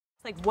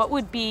Like, what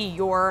would be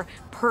your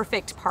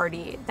perfect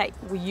party that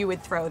you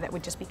would throw that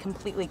would just be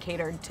completely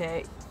catered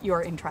to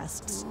your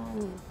interests?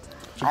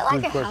 I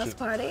like a house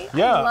party.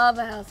 Yeah. I love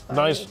a house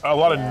party. Nice, a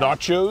lot of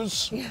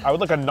nachos. Yeah. I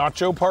would like a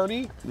nacho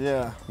party.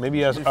 Yeah.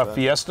 Maybe a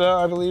fiesta,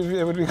 I believe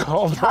it would be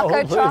called. Taco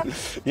probably. truck.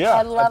 Yeah,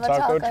 I love a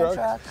taco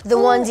truck. The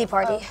onesie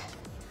party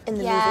in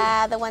the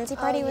Yeah, the onesie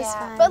party was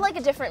fun. But like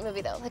a different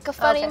movie though, like a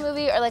funny Okay.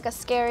 movie or like a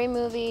scary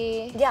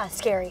movie. Yeah,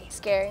 scary.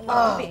 Scary movie.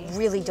 Oh,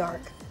 really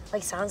dark.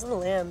 Like Sounds of the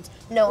Lambs.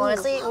 No,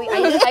 honestly,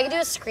 I could do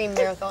a Scream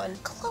marathon.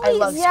 I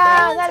love Scream.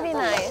 Yeah, that'd be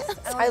nice.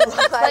 I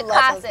love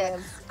classic.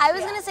 Scream. I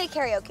was gonna say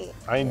karaoke.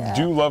 I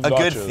do love A nachos.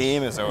 good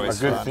theme is always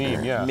a good fun.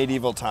 theme. Yeah.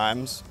 Medieval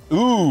times.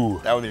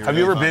 Ooh. That would be Have really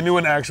you ever fun. been to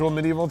an actual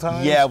medieval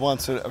time? Yeah,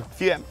 once. A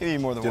few, maybe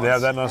more than Do once. they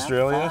have that in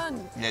Australia?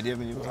 Yeah, do you have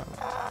medieval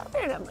times? They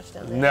don't have much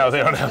down there. No, they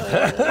don't have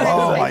that.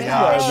 Oh my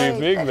gosh. That'd be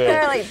big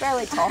there.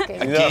 Barely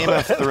talking. A Game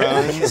of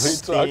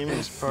Thrones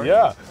themed party.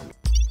 Yeah.